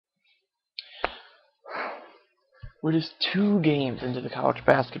We're just 2 games into the college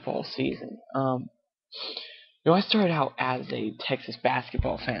basketball season. I started out as a Texas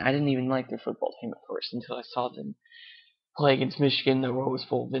basketball fan. I didn't even like their football team at first until I saw them play against Michigan in the Rose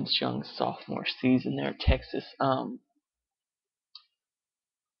Bowl, Vince Young's sophomore season there at Texas.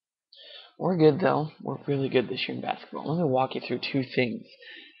 We're good though. We're really good this year in basketball. Let me walk you through 2 things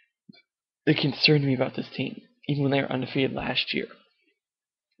that concerned me about this team, even when they were undefeated last year,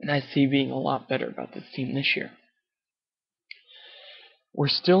 and I see being a lot better about this team this year. We're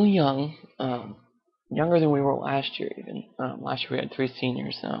still young, younger than we were last year even. Last year we had 3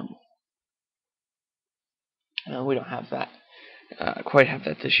 seniors. We don't have that, quite have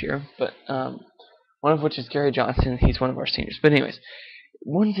that this year, but one of which is Gary Johnson. He's one of our seniors. But anyways,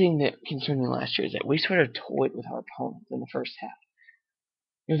 one thing that concerned me last year is that we sort of toyed with our opponents in the first half.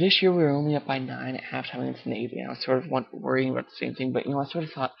 This year we were only up by 9 at halftime against Navy, and I was sort of worrying about the same thing. But I sort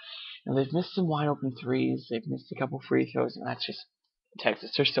of thought, they've missed some wide open threes, they've missed a couple free throws, and that's just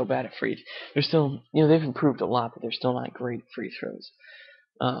Texas. They're still bad at frees. They're still, they've improved a lot, but they're still not great at free throws.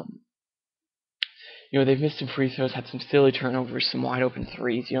 They've missed some free throws, had some silly turnovers, some wide open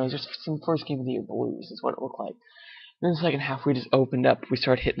threes. Just some first game of the year blues is what it looked like. Then in the second half, we just opened up. We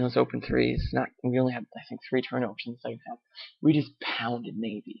started hitting those open threes. We only had, I think, 3 turnovers in the second half. We just pounded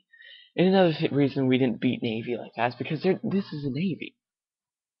Navy. And another reason we didn't beat Navy like that is because this is a Navy.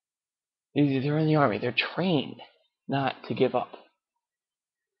 They're in the Army. They're trained not to give up,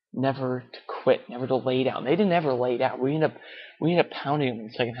 never to quit, never to lay down. They didn't ever lay down. We ended up pounding them in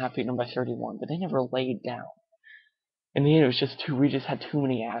the second half, beating them by 31, but they never laid down. In the end, it was just we just had too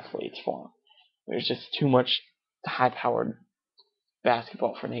many athletes for them. There was just too much high-powered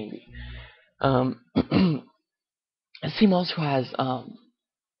basketball for Navy. This team also has,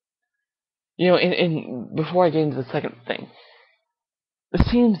 and before I get into the second thing, the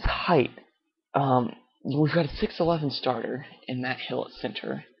team's height. We've got a 6'11" starter in Matt Hill at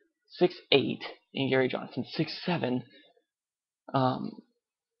center, 6'8" in Gary Johnson, 6'7"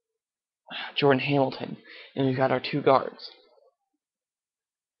 Jordan Hamilton, and we've got our 2 guards.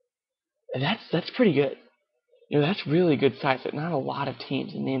 And that's pretty good. That's really good size that not a lot of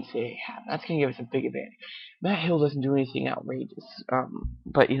teams in the NCAA have. That's going to give us a big advantage. Matt Hill doesn't do anything outrageous,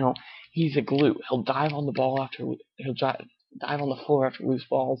 but he's a glue. He'll dive on the ball he'll dive on the floor after loose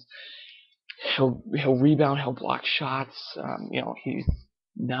balls. He'll rebound. He'll block shots. He's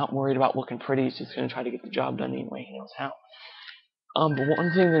not worried about looking pretty. He's just going to try to get the job done anyway. He knows how. But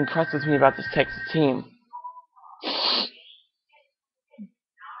one thing that impresses me about this Texas team.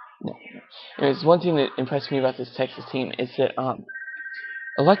 There's one thing that impressed me about this Texas team is that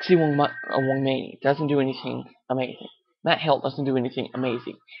Alexi Wongmani doesn't do anything amazing. Matt Hill doesn't do anything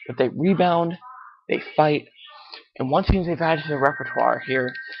amazing. But they rebound, they fight, and one thing they've added to their repertoire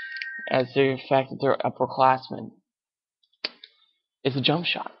here, as the fact that they're upperclassmen, is a jump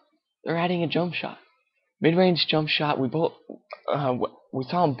shot. They're adding a jump shot. Mid-range jump shot, we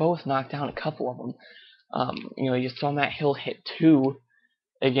saw them both knock down a couple of them. You saw Matt Hill hit 2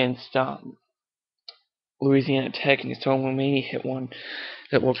 against Louisiana Tech, and you saw Wongmani hit one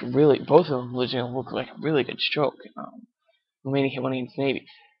that looked really, both of them looked like a really good stroke. Wongmani hit one against Navy.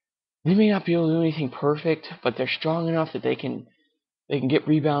 They may not be able to do anything perfect, but they're strong enough that they can get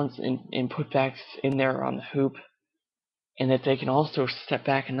rebounds and putbacks in there on the hoop, and that they can also step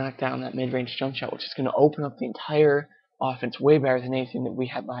back and knock down that mid-range jump shot, which is going to open up the entire offense way better than anything that we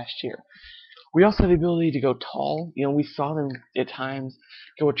had last year. We also have the ability to go tall. We saw them at times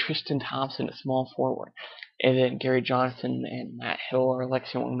go with Tristan Thompson at small forward, and then Gary Johnson and Matt Hill or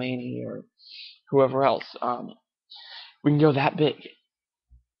Alexi Wongmani or whoever else. We can go that big,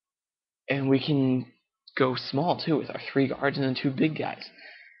 and we can go small too with our 3 guards and then 2 big guys.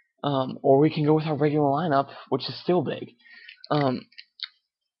 Or we can go with our regular lineup, which is still big.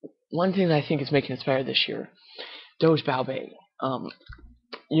 One thing that I think is making us better this year, Doge Balbe.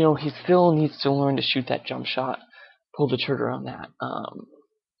 He still needs to learn to shoot that jump shot, pull the trigger on that.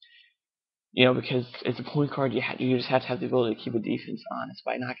 Because as a point guard, you just have to have the ability to keep a defense honest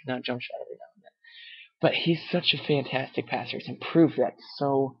by knocking down a jump shot every now and then. But he's such a fantastic passer. He's improved that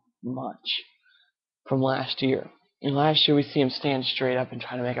so much from last year. And last year we see him stand straight up and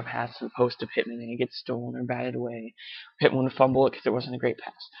try to make a pass to the post to Pittman, and it gets stolen or batted away. Pittman would fumble it because it wasn't a great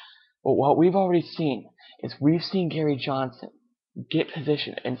pass. But what we've already seen is we've seen Gary Johnson get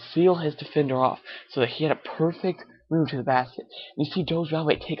position and seal his defender off so that he had a perfect move to the basket. You see Doge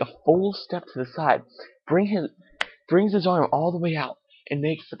Balbe take a full step to the side, brings his arm all the way out, and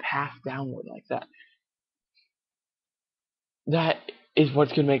makes the pass downward like that. That is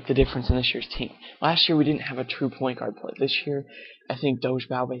what's going to make the difference in this year's team. Last year we didn't have a true point guard play. This year I think Doge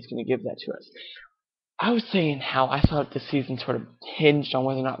Balbe is going to give that to us. I was saying how I thought the season sort of hinged on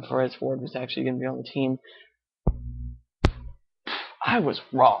whether or not Perez Ford was actually going to be on the team. I was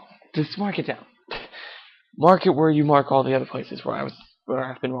wrong. Just mark it down. Mark it where you mark all the other places where I've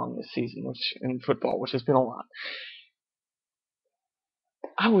been wrong this season, which in football, which has been a lot.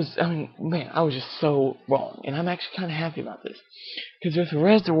 I was just so wrong, and I'm actually kind of happy about this. Because with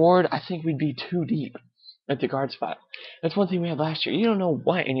Perez Ward, I think we'd be too deep at the guard spot. That's one thing we had last year. You don't know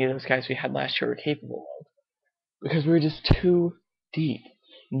what any of those guys we had last year were capable of. Because we were just too deep.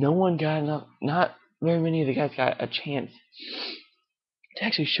 No one got enough, not very many of the guys got a chance to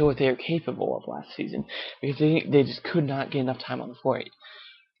actually show what they were capable of last season. Because they just could not get enough time on the floor.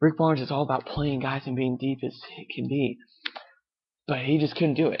 Rick Barnes is all about playing guys and being deep as it can be. But he just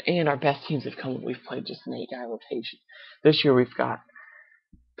couldn't do it. And our best teams have come when we've played just an 8-guy rotation. This year we've got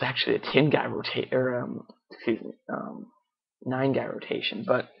actually a 10-guy rotation, or 9-guy rotation.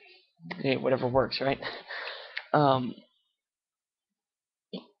 But hey, whatever works, right? Doja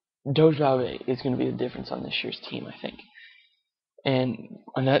is going to be the difference on this year's team, I think. And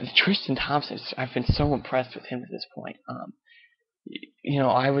Tristan Thompson, I've been so impressed with him at this point.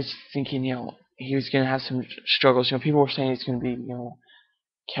 I was thinking, he was going to have some struggles. People were saying he's going to be,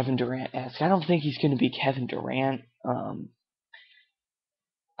 Kevin Durant-esque. I don't think he's going to be Kevin Durant.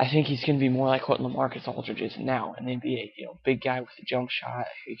 I think he's going to be more like what LaMarcus Aldridge is now, an NBA, big guy with a jump shot.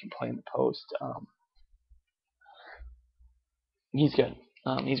 He can play in the post. He's good.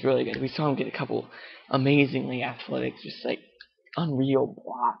 He's really good. We saw him get a couple amazingly athletic, just like unreal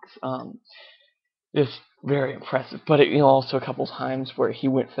blocks. Just very impressive. But also a couple times where he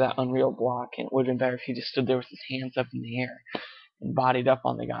went for that unreal block, and it would have been better if he just stood there with his hands up in the air and bodied up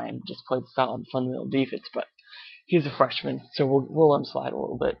on the guy and just played solid fundamental defense. But he's a freshman, so we'll let him slide a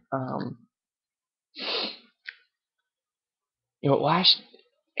little bit.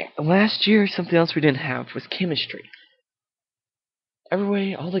 Last year something else we didn't have was chemistry.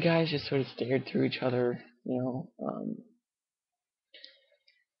 Everybody, all the guys just sort of stared through each other,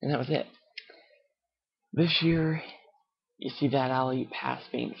 and that was it. This year, you see that alley pass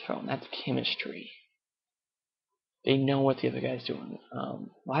being thrown. That's chemistry. They know what the other guy's doing.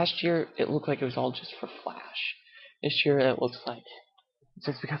 Last year, it looked like it was all just for flash. This year, it looks like it's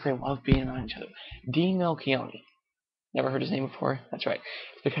just because they love being around each other. Dean Melchioni. Never heard his name before? That's right.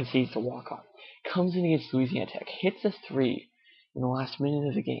 It's because he's the walk-on. Comes in against Louisiana Tech. Hits a 3 in the last minute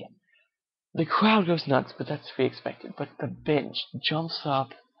of the game. The crowd goes nuts, but that's to be expected. But the bench jumps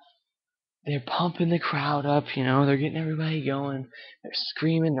up. They're pumping the crowd up, they're getting everybody going. They're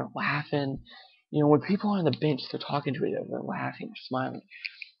screaming, they're laughing. When people are on the bench, they're talking to each other, they're laughing, they're smiling.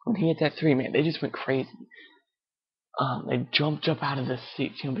 When he hit that 3, man, they just went crazy. They jumped up out of the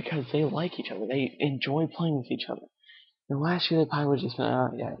seats, because they like each other. They enjoy playing with each other. And last year, they probably would have just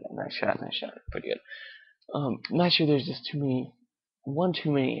been, yeah, nice shot, pretty good. Last year, there's just one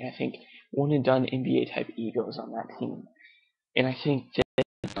too many, I think, one-and-done NBA-type egos on that team. And I think that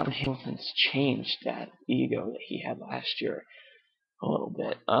Don Hamilton's changed that ego that he had last year a little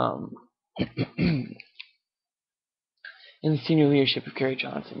bit. In the senior leadership of Gary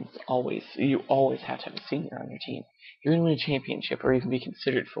Johnson, you always have to have a senior on your team. If you're going to win a championship or even be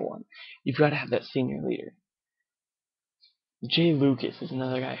considered for one, you've got to have that senior leader. Jay Lucas is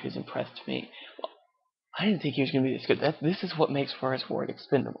another guy who's impressed me. I didn't think he was going to be this good. This is what makes Forrest Ward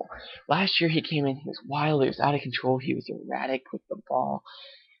expendable. Last year he came in, he was wild, he was out of control, he was erratic with the ball,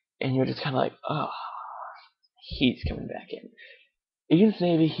 and you're just kind of like, oh, he's coming back in. Against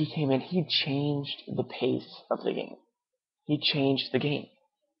Navy, he came in, he changed the pace of the game. He changed the game.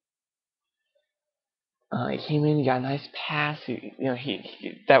 He came in, he got a nice pass.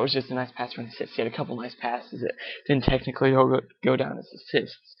 That was just a nice pass for an assist. He had a couple nice passes that didn't technically go down as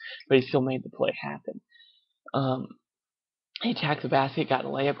assists, but he still made the play happen. He attacked the basket, got a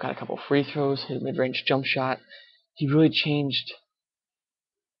layup, got a couple free throws, hit a mid-range jump shot. He really changed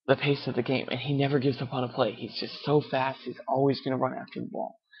the pace of the game, and he never gives up on a play. He's just so fast, he's always going to run after the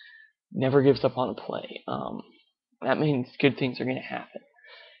ball. Never gives up on a play. That means good things are going to happen.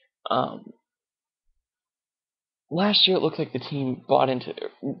 Last year, it looked like the team bought into it.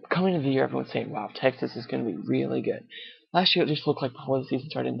 Coming into the year, everyone's saying, wow, Texas is going to be really good. Last year, it just looked like before the season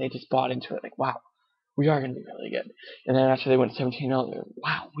started, they just bought into it. Like, wow, we are going to be really good. And then after they went 17-0, they're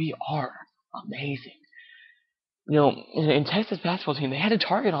wow, we are amazing. In Texas basketball team, they had a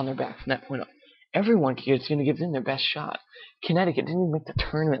target on their back from that point on. Everyone is going to give them their best shot. Connecticut didn't even make the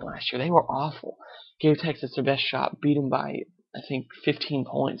tournament last year. They were awful. Gave Texas their best shot, beat them by, I think, 15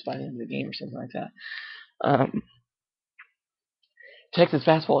 points by the end of the game or something like that. Texas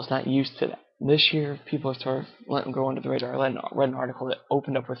basketball is not used to that. This year, people are sort of letting go under the radar. I read an article that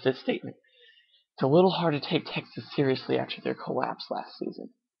opened up with this statement. It's a little hard to take Texas seriously after their collapse last season.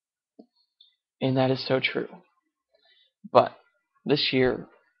 And that is so true. But this year,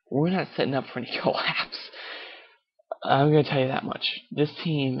 we're not setting up for any collapse. I'm going to tell you that much. This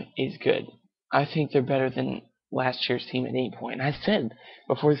team is good. I think they're better than last year's team at any point. And I said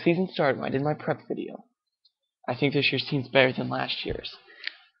before the season started when I did my prep video, I think this year's team's better than last year's.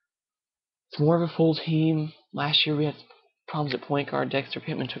 It's more of a full team. Last year we had problems at point guard. Dexter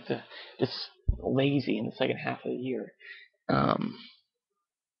Pittman took just lazy in the second half of the year.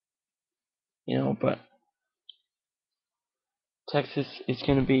 But Texas is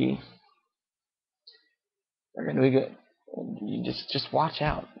going to be, they're going to be good. And you just watch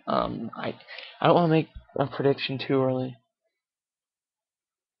out. I don't want to make a prediction too early,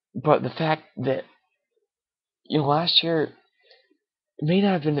 but the fact that last year it may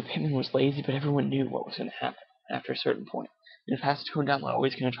not have been that Pittman was lazy, but everyone knew what was going to happen after a certain point. And if has to go down low,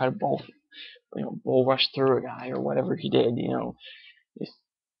 he's going to try to bull rush through a guy or whatever he did. Just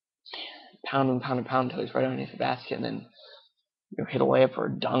pound until he's right underneath the basket, and then hit a layup or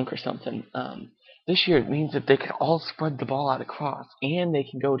a dunk or something. This year it means that they can all spread the ball out across, and they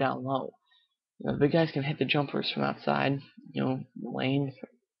can go down low. The big guys can hit the jumpers from outside, the lane,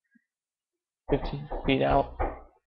 15 feet out.